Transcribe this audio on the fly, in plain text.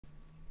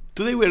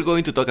Today we are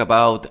going to talk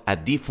about a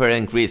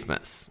different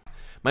Christmas.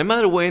 My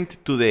mother went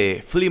to the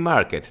flea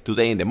market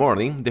today in the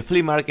morning. The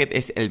flea market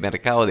is El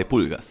Mercado de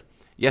Pulgas.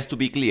 Just to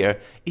be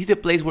clear, it's the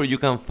place where you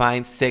can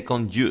find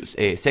second-hand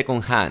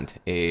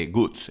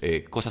goods,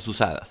 cosas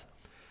usadas.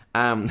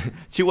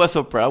 She was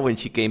so proud when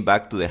she came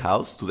back to the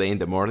house today in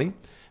the morning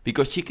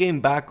because she came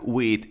back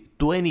with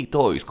 20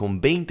 toys, con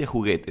 20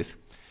 juguetes.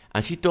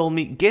 And she told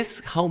me,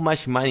 guess how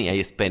much money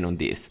I spent on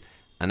this?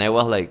 And I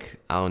was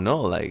like, I don't know,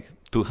 like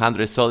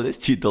 200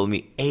 soles. She told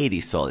me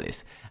 80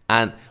 soles.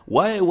 And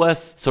why I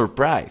was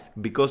surprised?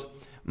 Because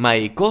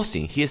my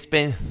cousin, he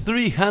spent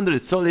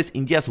 300 soles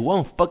in just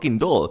one fucking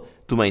doll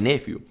to my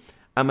nephew.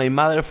 And my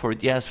mother, for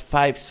just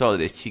 5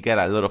 soles, she got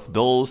a lot of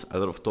dolls, a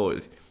lot of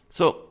toys.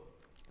 So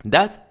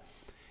that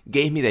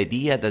gave me the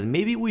idea that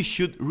maybe we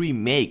should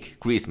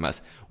remake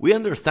Christmas. We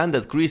understand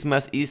that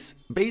Christmas is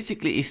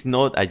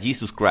not a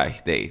Jesus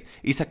Christ day.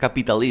 It's a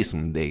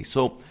capitalism day.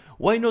 So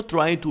why not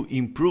try to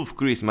improve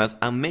Christmas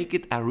and make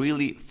it a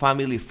really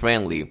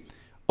family-friendly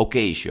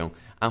occasion,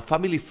 a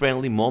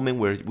family-friendly moment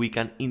where we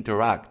can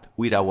interact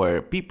with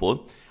our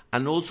people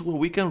and also where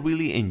we can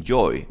really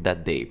enjoy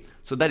that day.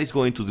 So that is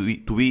going to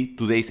be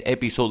today's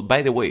episode.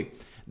 By the way,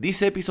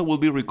 this episode will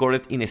be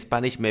recorded in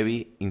Spanish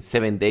maybe in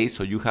 7 days,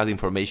 so you have the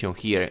information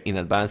here in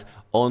advance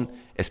on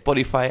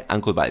Spotify,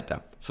 Uncle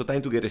Balta. So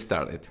time to get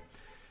started.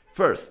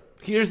 First,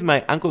 here's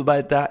my Uncle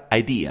Balta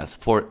ideas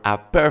for a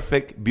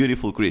perfect,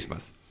 beautiful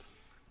Christmas.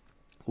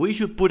 We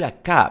should put a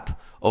cap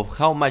of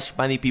how much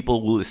money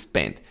people will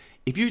spend.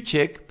 If you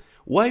check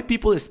why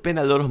people spend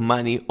a lot of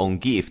money on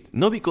gifts,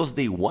 not because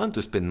they want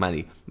to spend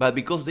money, but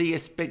because they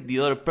expect the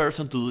other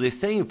person to do the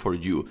same for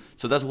you.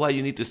 So that's why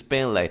you need to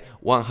spend like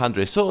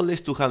 100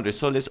 soles, 200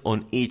 soles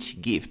on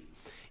each gift.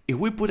 If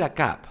we put a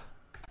cap,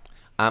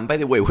 and by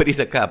the way, what is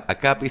a cap? A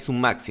cap is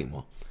un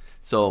máximo.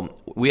 So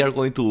we are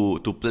going to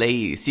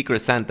play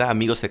Secret Santa,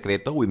 Amigo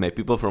Secreto, with my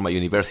people from my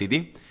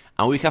university,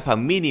 and we have a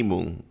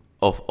minimum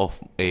of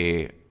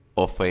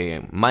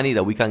money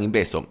that we can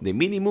invest. So the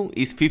minimum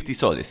is 50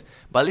 soles.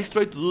 But let's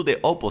try to do the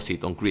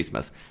opposite on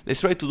Christmas.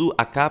 Let's try to do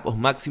a cap of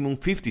maximum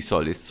 50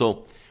 soles.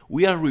 So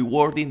we are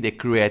rewarding the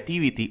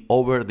creativity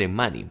over the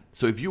money.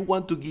 So if you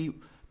want to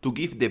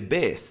give the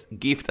best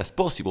gift as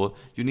possible,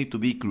 you need to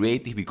be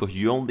creative because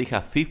you only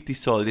have 50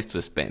 soles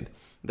to spend.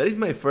 That is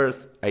my first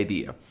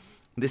idea.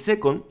 The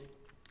second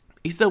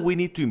is that we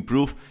need to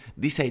improve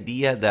this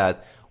idea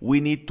that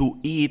we need to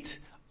eat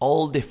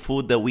all the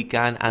food that we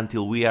can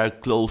until we are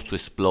close to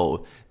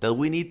explode. That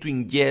we need to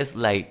ingest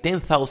like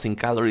 10,000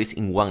 calories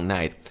in one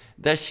night.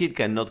 That shit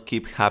cannot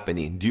keep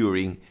happening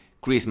during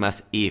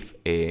Christmas Eve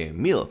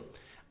meal.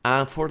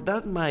 And for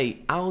that, my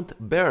Aunt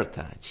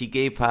Berta, she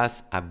gave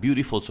us a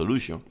beautiful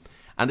solution.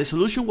 And the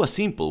solution was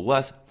simple,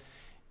 was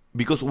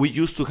because we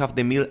used to have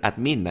the meal at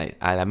midnight,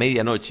 a la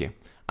medianoche.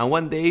 And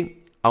one day,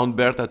 Aunt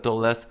Berta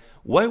told us,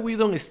 why we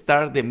don't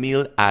start the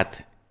meal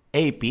at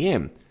 8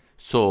 p.m.?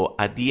 So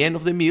at the end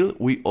of the meal,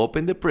 we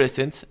open the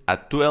presents.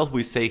 At 12,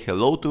 we say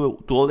hello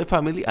to all the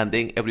family, and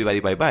then everybody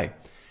bye-bye.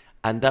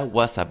 And that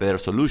was a better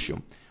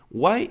solution.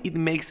 Why it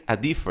makes a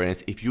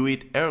difference if you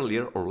eat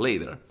earlier or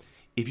later?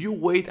 If you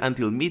wait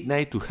until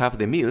midnight to have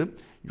the meal,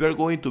 you are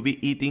going to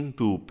be eating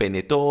to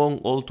Peneton,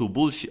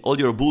 all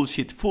your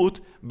bullshit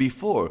food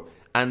before.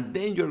 And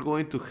then you're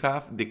going to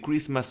have the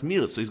Christmas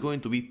meal, so it's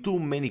going to be too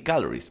many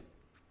calories.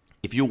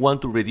 If you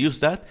want to reduce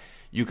that,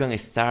 you can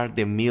start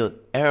the meal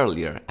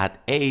earlier at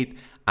 8.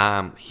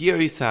 Here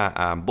is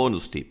a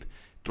bonus tip.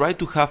 Try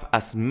to have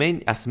as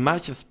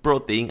much as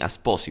protein as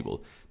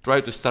possible.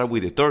 Try to start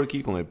with the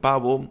turkey, con el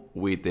pavo,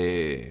 with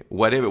the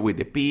whatever, with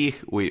the pig,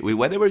 with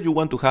whatever you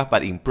want to have,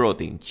 but in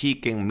protein,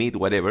 chicken, meat,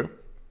 whatever.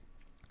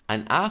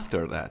 And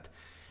after that,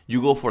 you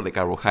go for the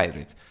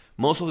carbohydrates.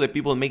 Most of the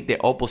people make the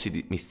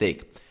opposite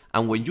mistake.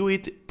 And when you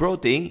eat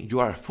protein, you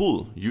are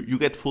full. You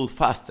get full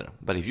faster.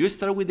 But if you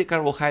start with the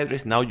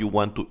carbohydrates, now you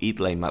want to eat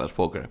like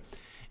motherfucker.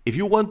 If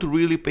you want to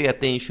really pay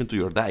attention to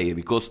your diet,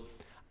 because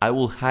I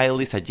will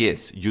highly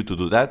suggest you to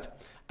do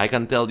that, I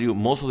can tell you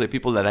most of the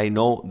people that I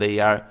know, they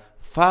are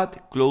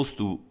fat, close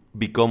to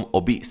become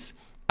obese.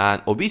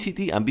 And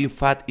obesity and being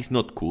fat is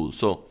not cool.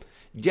 So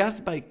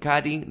just by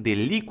cutting the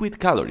liquid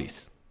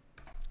calories,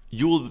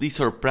 you will be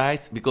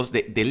surprised because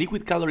the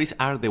liquid calories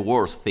are the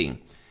worst thing.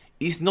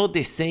 It's not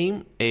the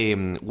same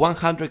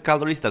 100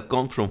 calories that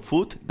come from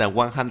food than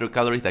 100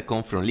 calories that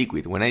come from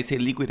liquid. When I say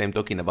liquid, I'm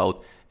talking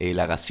about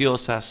la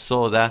gaseosa,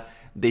 soda,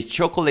 the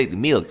chocolate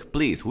milk.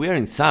 Please, we are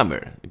in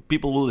summer.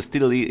 People will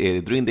still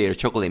drink their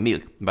chocolate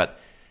milk. But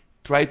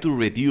try to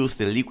reduce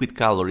the liquid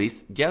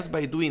calories just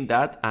by doing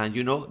that. And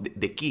you know,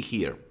 the key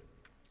here.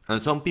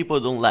 And some people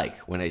don't like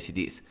when I say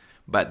this.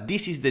 But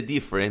this is the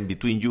difference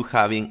between you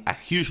having a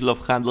huge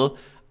love handle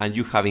and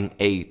you having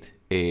 8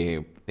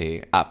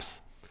 abs.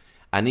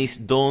 And it's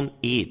don't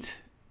eat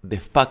the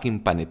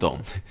fucking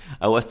panettone.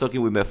 I was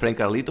talking with my friend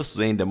Carlitos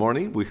today in the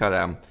morning. We had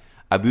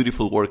a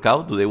beautiful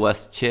workout. Today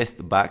was chest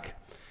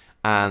back.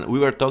 And we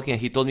were talking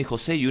and he told me,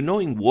 Jose, you know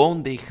in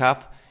WOM they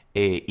have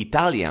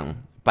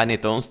Italian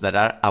panetones that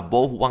are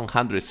above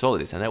 100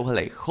 soles. And I was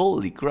like,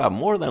 holy crap,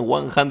 more than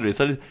 100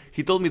 soles.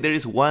 He told me there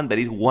is one that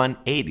is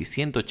 180,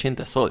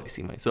 180 soles.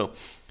 So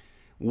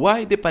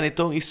why the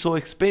panetone is so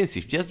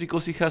expensive? Just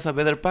because it has a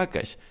better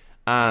package.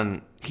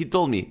 And he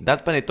told me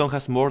that panetone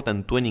has more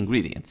than 20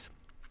 ingredients.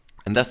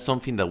 And that's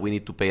something that we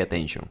need to pay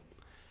attention.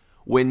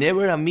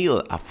 Whenever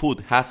a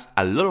food has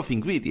a lot of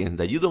ingredients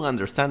that you don't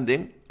understand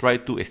them, try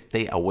to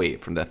stay away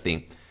from that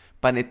thing.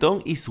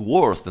 Panetone is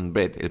worse than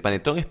bread. El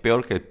panetone es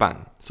peor que el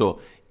pan.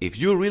 So, if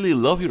you really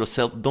love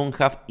yourself, don't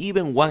have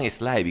even one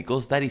slice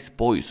because that is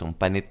poison.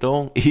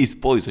 Panetone is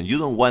poison. You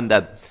don't want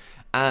that.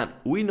 And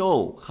we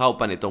know how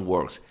panetone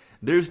works.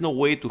 There is no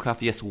way to have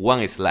just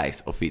one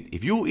slice of it.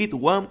 If you eat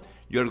one,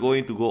 you're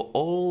going to go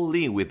all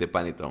in with the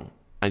panetone.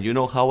 And you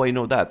know how I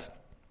know that?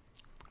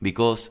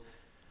 Because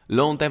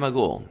long time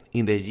ago,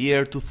 in the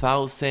year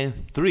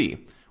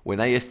 2003,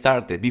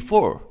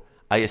 before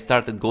I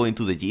started going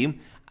to the gym,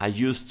 I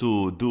used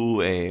to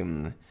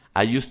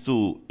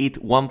eat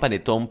one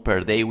panetone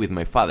per day with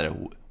my father.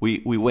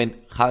 We went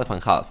half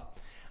and half.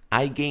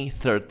 I gained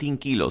 13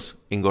 kilos,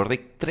 engordé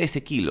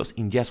 13 kilos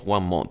in just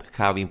 1 month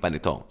having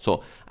panetone.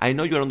 So I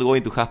know you're not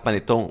going to have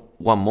panetone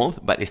 1 month,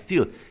 but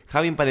still,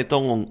 having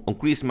panetone on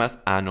Christmas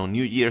and on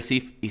New Year's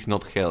Eve is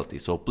not healthy.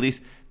 So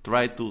please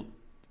try to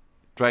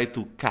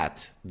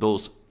cut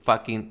those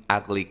fucking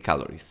ugly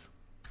calories.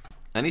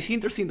 And it's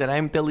interesting that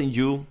I'm telling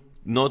you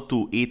not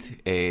to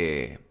eat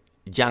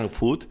junk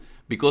food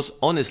because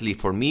honestly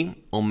for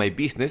me, on my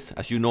business,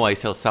 as you know I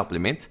sell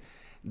supplements,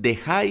 the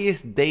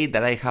highest day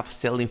that I have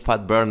selling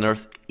fat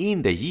burners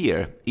in the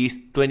year is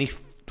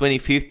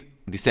 25th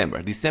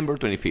December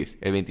 25th,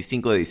 el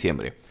 25 de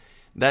diciembre.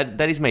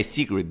 That is my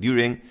secret.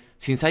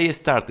 Since I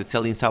started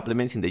selling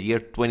supplements in the year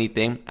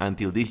 2010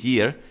 until this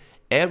year,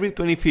 every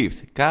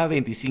 25th, cada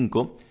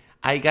 25,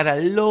 I got a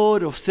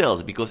lot of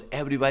sales because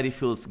everybody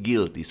feels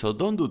guilty. So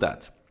don't do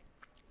that.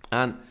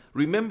 And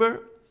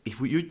remember,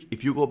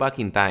 if you go back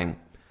in time,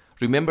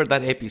 remember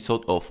that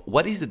episode of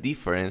what is the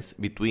difference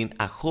between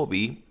a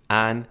hobby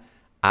and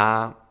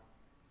an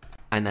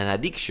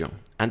addiction.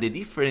 And the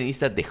difference is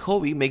that the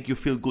hobby makes you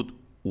feel good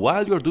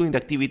while you're doing the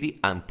activity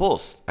and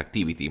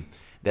post-activity.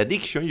 The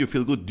addiction, you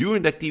feel good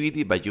during the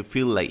activity, but you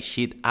feel like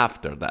shit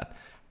after that.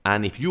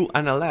 And if you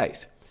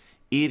analyze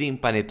eating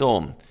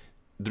panetone,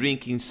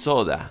 drinking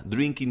soda,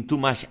 drinking too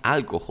much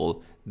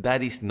alcohol,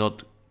 that is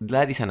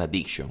an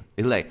addiction.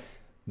 It's like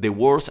the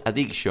worst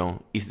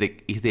addiction is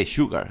the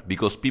sugar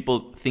because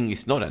people think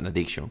it's not an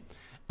addiction.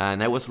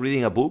 And I was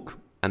reading a book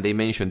and they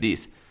mentioned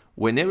this.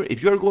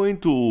 If you're going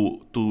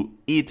to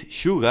eat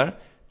sugar,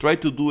 try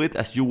to do it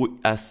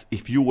as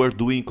if you were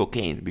doing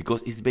cocaine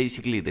because it's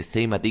basically the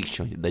same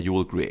addiction that you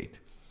will create.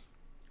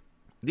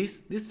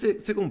 This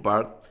second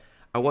part,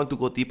 I want to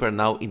go deeper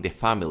now in the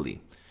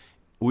family.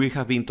 We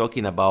have been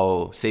talking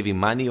about saving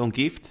money on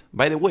gift.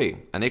 By the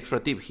way, an extra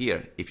tip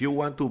here. If you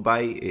want to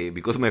buy,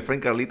 because my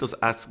friend Carlitos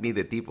asked me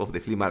the tip of the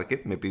flea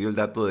market, me pidió el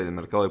dato del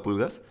mercado de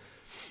pulgas.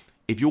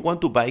 If you want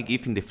to buy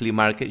gift in the flea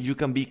market, you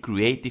can be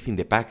creative in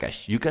the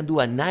package. You can do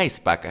a nice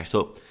package.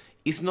 So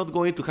it's not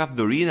going to have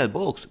the original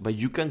box, but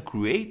you can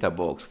create a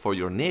box for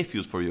your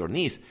nephews, for your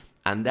niece,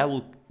 and that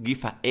will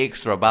give an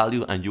extra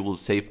value and you will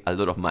save a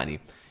lot of money.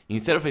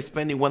 Instead of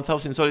spending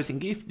 1,000 soles in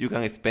gift, you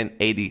can spend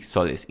 80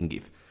 soles in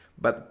gift.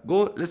 But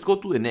let's go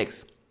to the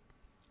next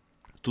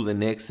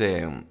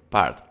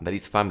part, that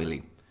is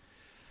family.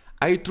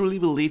 I truly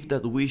believe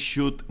that we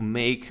should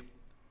make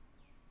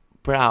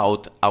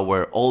proud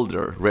our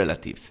older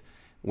relatives.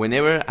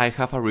 Whenever I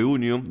have a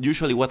reunion,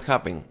 usually what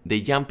happens? The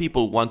young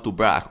people want to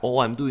brag. Oh,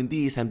 I'm doing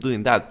this, I'm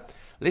doing that.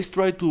 Let's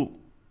try to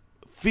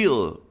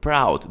feel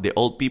proud the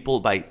old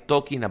people by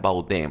talking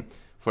about them.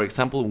 For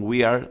example, when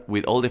we are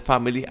with all the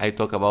family, I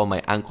talk about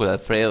my uncle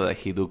Alfredo, that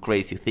he do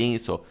crazy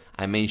things, so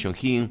I mention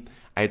him.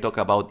 I talk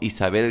about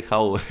Isabel,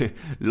 how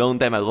long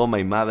time ago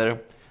my mother,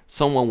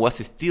 someone was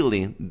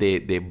stealing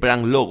the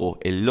brand logo,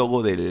 el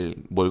logo del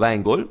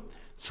Volkswagen Gol.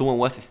 Someone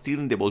was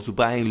stealing the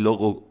Volkswagen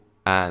logo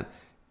and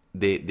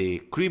the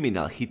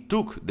criminal, he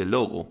took the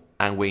logo.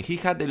 And when he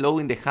had the logo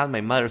in the hand,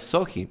 my mother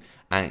saw him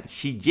and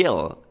she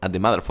yelled at the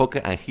motherfucker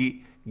and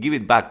he gave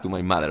it back to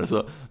my mother.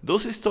 So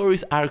those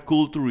stories are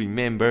cool to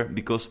remember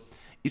because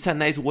it's a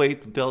nice way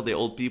to tell the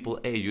old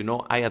people, hey,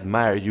 I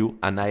admire you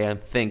and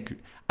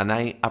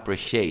I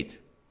appreciate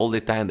all the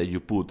time that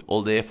you put,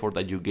 all the effort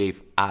that you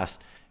gave us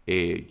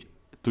to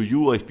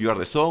you if you are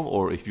the son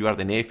or if you are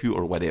the nephew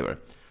or whatever.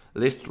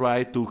 Let's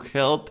try to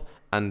help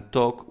and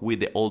talk with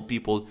the old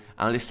people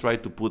and let's try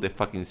to put the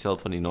fucking cell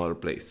phone in another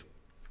place.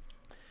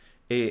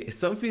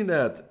 Something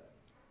that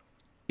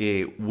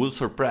will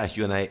surprise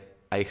you, and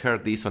I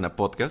heard this on a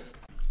podcast,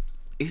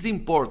 is the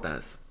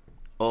importance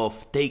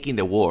of taking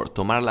the word,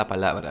 tomar la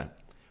palabra.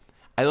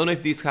 I don't know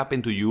if this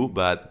happened to you,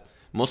 but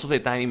most of the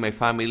time in my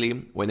family,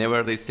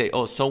 whenever they say,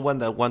 someone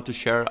that wants to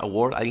share a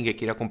word, alguien que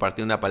quiera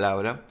compartir una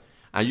palabra,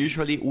 and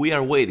usually we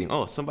are waiting,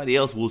 somebody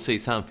else will say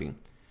something.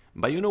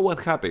 But you know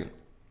what happened?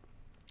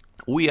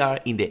 We are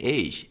in the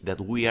age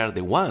that we are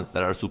the ones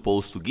that are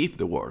supposed to give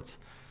the words.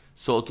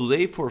 So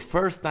today, for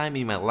first time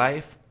in my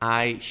life,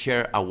 I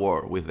share a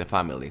word with the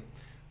family.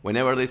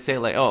 Whenever they say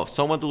like, oh,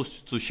 someone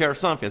to share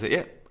something, I say,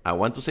 yeah, I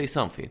want to say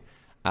something.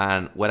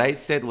 And what I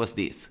said was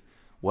this,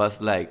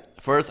 was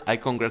like, first I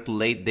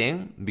congratulate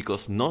them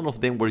because none of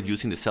them were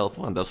using the cell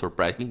phone, and that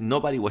surprised me.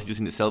 Nobody was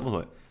using the cell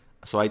phone.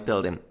 So I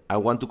tell them, I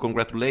want to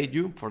congratulate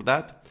you for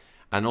that.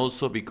 And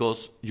also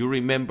because you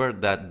remember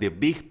that the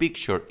big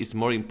picture is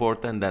more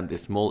important than the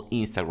small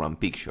Instagram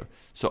picture.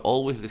 So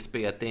always let's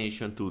pay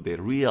attention to the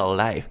real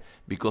life,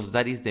 because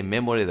that is the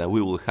memory that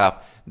we will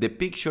have. The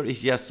picture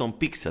is just some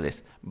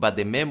pixels, but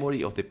the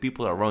memory of the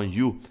people around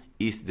you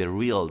is the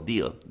real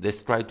deal.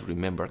 Let's try to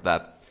remember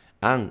that.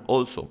 And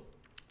also,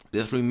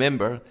 let's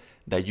remember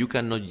that you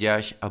cannot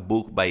judge a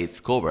book by its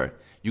cover.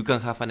 You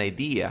can have an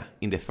idea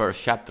in the first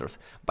chapters,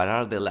 but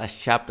are the last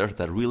chapters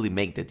that really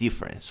make the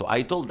difference. So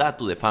I told that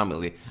to the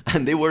family,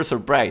 and they were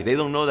surprised. They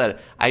don't know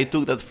that I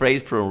took that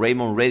phrase from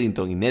Raymond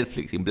Reddington in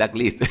Netflix, in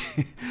Blacklist.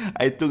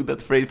 I took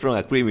that phrase from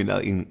a criminal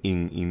in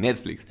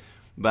Netflix.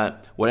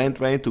 But what I'm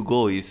trying to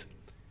go is,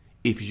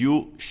 if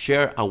you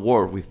share a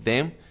word with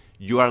them,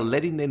 you are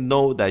letting them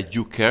know that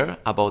you care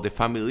about the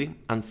family,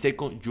 and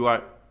second, you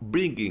are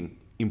bringing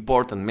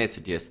important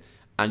messages.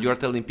 And you're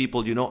telling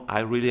people, I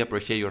really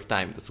appreciate your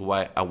time. That's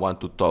why I want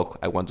to talk.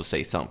 I want to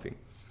say something.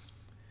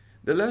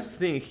 The last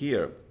thing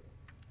here,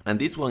 and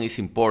this one is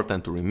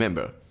important to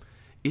remember,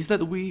 is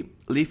that we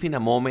live in a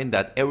moment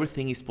that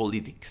everything is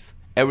politics.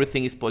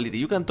 Everything is politics.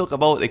 You can talk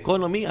about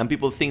economy and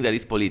people think that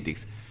it's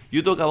politics.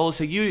 You talk about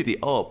security,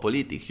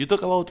 politics. You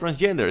talk about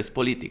transgender, it's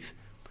politics.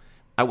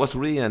 I was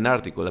reading an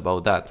article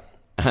about that,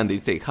 and they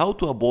say how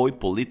to avoid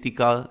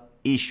political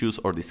issues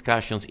or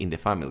discussions in the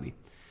family.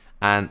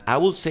 And I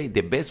would say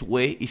the best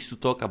way is to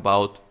talk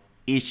about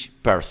each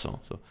person.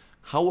 So,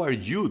 how are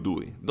you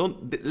doing?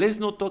 Let's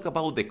not talk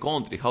about the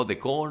country, how the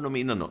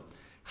economy, no.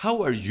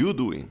 How are you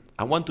doing?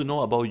 I want to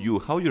know about you,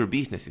 how your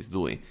business is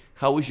doing,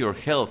 how is your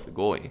health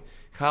going,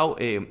 how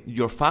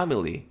your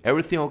family,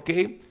 everything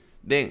okay?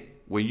 Then,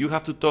 when you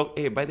have to talk,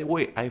 hey, by the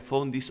way, I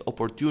found these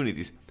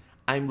opportunities.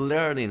 I'm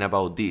learning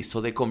about this.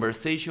 So the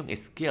conversation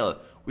scale,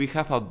 we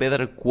have a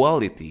better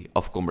quality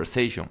of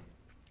conversation.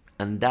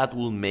 And that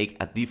will make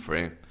a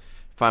difference.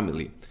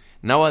 Family.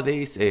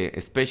 Nowadays,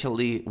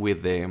 especially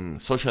with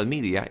social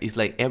media, it's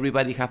like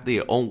everybody have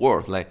their own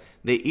world. Like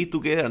they eat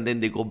together and then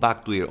they go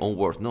back to their own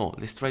world. No,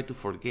 let's try to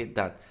forget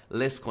that.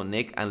 Let's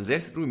connect and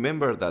let's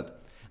remember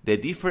that the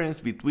difference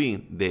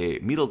between the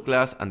middle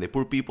class and the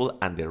poor people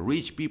and the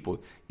rich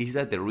people is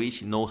that the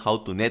rich know how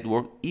to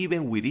network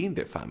even within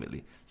the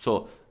family.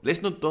 So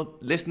let's not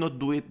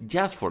do it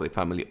just for the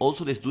family.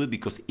 Also, let's do it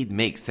because it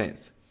makes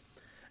sense.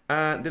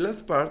 The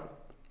last part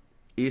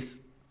is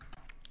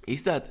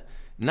that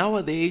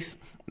nowadays,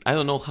 I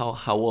don't know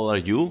how old are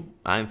you?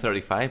 I'm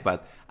 35,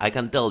 but I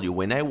can tell you,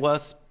 when I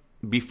was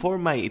before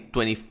my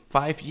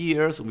 25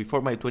 years,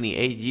 before my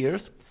 28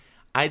 years,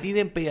 I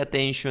didn't pay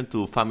attention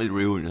to family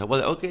reunions. I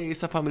was like, okay,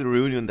 it's a family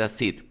reunion, that's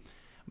it.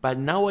 But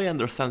now I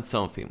understand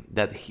something,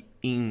 that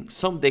in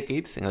some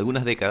decades, en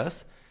algunas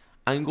décadas,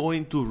 I'm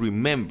going to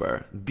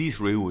remember this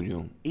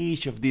reunion,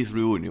 each of these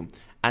reunions.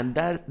 And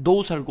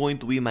those are going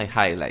to be my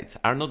highlights.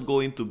 Are not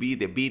going to be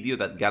the video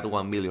that got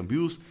 1 million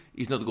views.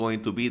 It's not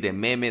going to be the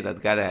meme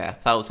that got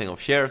 1,000 of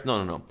shares.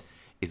 No.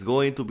 It's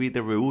going to be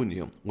the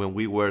reunion when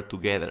we were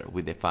together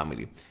with the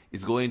family.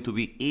 It's going to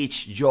be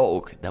each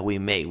joke that we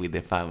made with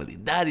the family.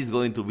 That is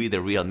going to be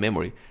the real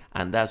memory.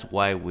 And that's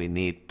why we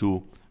need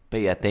to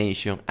pay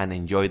attention and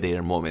enjoy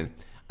their moment.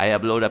 I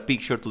upload a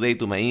picture today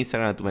to my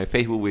Instagram, to my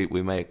Facebook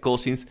with my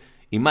cousins.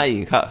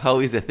 Imagine how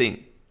is the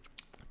thing.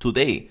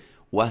 Today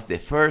was the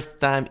first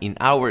time in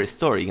our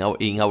story,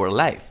 in our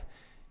life,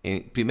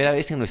 primera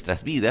vez en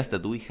nuestras vidas,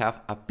 that we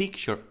have a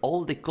picture,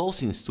 all the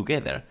cousins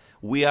together.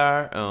 We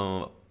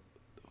are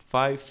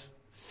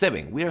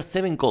 7. We are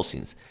 7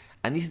 cousins.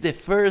 And it's the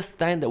first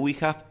time that we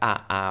have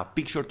a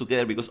picture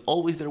together, because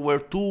always there were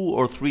 2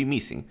 or 3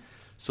 missing.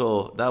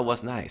 So that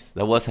was nice.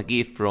 That was a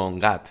gift from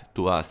God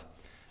to us.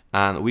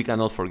 And we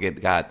cannot forget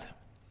God.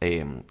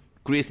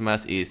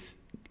 Christmas is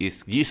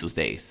Jesus'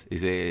 Day.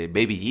 It's a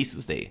baby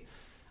Jesus' Day.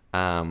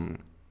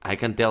 I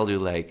can tell you,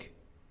 like,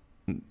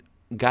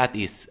 God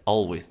is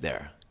always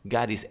there.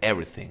 God is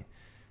everything.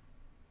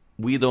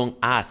 We don't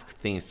ask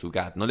things to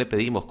God. No le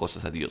pedimos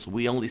cosas a Dios.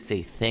 We only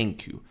say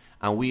thank you.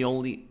 And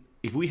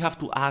if we have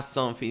to ask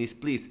something, is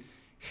please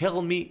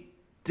help me,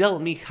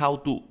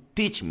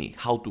 teach me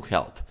how to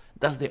help.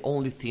 That's the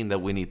only thing that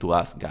we need to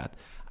ask God.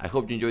 I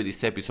hope you enjoyed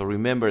this episode.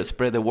 Remember,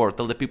 spread the word.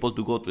 Tell the people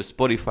to go to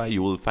Spotify.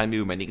 You will find me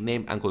with my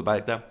nickname, Uncle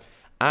Balta.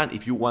 And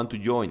if you want to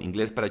join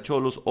Inglés para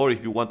Cholos, or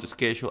if you want to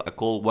schedule a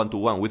call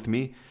one-to-one with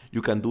me,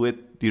 you can do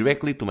it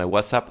directly to my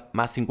WhatsApp,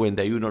 +51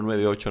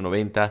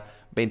 9890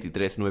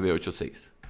 23 986.